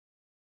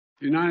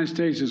The United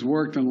States has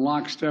worked in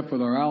lockstep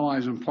with our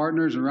allies and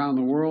partners around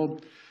the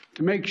world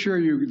to make sure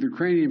the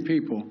Ukrainian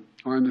people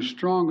are in the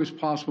strongest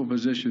possible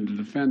position to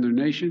defend their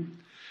nation,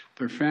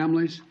 their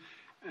families,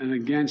 and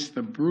against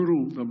the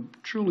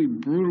truly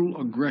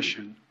brutal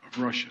aggression of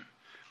Russia.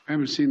 We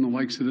haven't seen the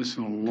likes of this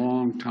in a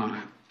long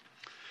time.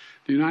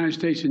 The United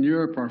States and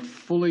Europe are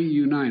fully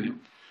united.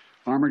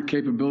 Armored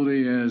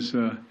capability, as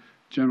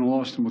General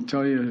Austin will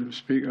tell you,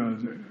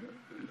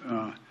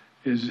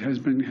 has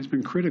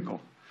been critical.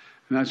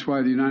 And that's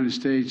why the United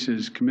States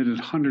has committed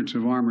hundreds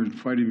of armored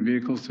fighting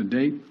vehicles to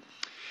date,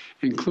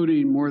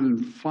 including more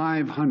than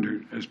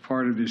 500 as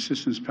part of the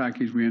assistance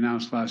package we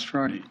announced last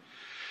Friday.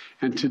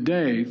 And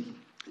today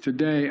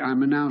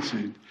I'm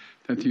announcing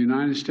that the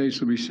United States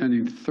will be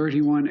sending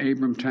 31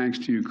 Abrams tanks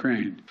to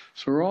Ukraine.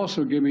 So we're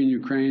also giving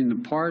Ukraine the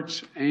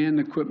parts and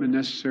equipment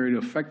necessary to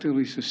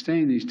effectively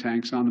sustain these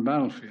tanks on the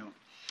battlefield.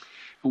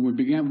 And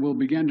we'll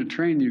begin to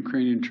train the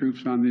Ukrainian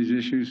troops on these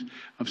issues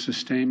of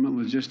sustainment,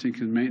 logistics,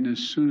 and maintenance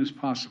as soon as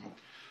possible.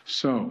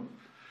 So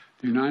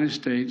the United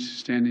States,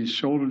 standing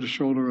shoulder to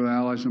shoulder with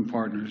allies and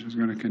partners, is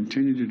going to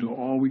continue to do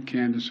all we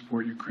can to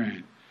support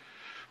Ukraine.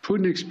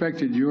 Putin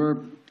expected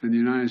Europe and the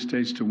United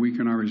States to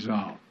weaken our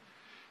resolve.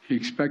 He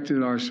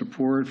expected our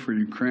support for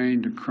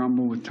Ukraine to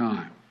crumble with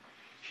time.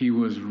 He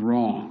was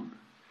wrong.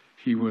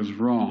 He was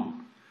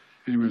wrong.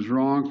 And he was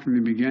wrong from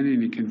the beginning,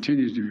 and he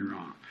continues to be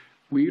wrong.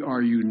 We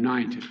are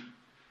united.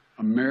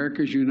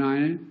 America's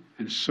united,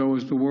 and so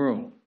is the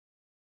world.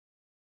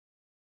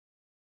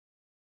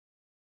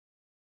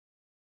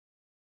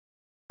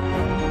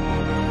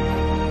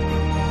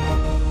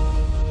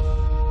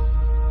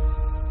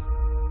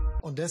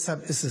 Und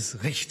deshalb ist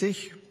es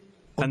richtig.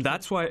 And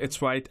that's why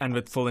it's right and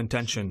with full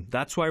intention.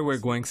 That's why we're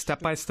going step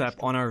by step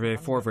on our way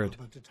forward.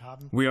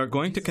 We are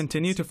going to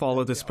continue to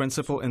follow this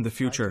principle in the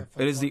future.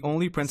 It is the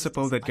only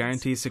principle that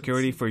guarantees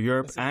security for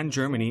Europe and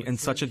Germany in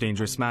such a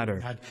dangerous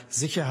matter.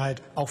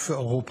 Sicherheit auch für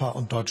Europa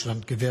und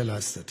Deutschland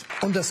gewährleistet.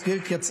 Und das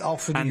gilt jetzt auch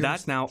für die And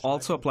that now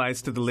also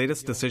applies to the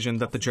latest decision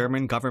that the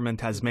German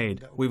government has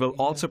made. We will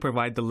also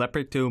provide the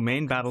Leopard 2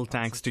 main battle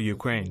tanks to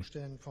Ukraine.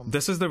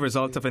 This is the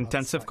result of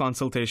intensive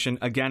consultation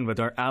again with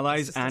our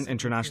allies and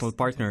international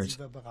partners.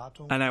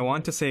 And I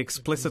want to say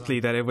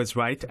explicitly that it was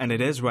right, and it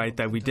is right,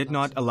 that we did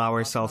not allow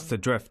ourselves to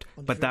drift,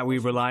 but that we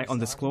rely on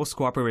this close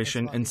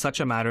cooperation in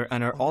such a matter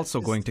and are also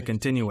going to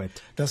continue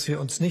it. Dass wir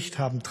uns nicht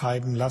haben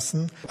treiben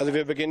lassen.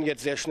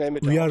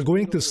 We are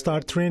going to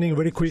start training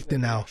very quickly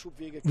now.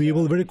 We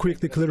will very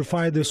quickly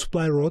clarify the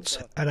supply routes,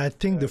 and I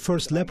think the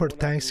first Leopard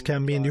tanks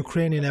can be in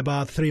Ukraine in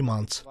about 3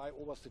 months.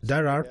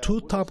 There are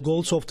two top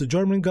goals of the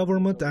German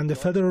government and the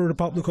Federal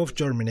Republic of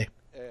Germany.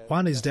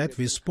 One is that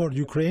we support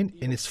Ukraine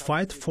in its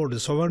fight for the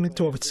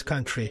sovereignty of its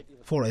country,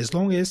 for as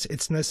long as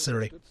it's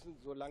necessary.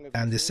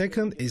 And the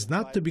second is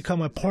not to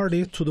become a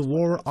party to the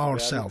war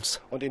ourselves.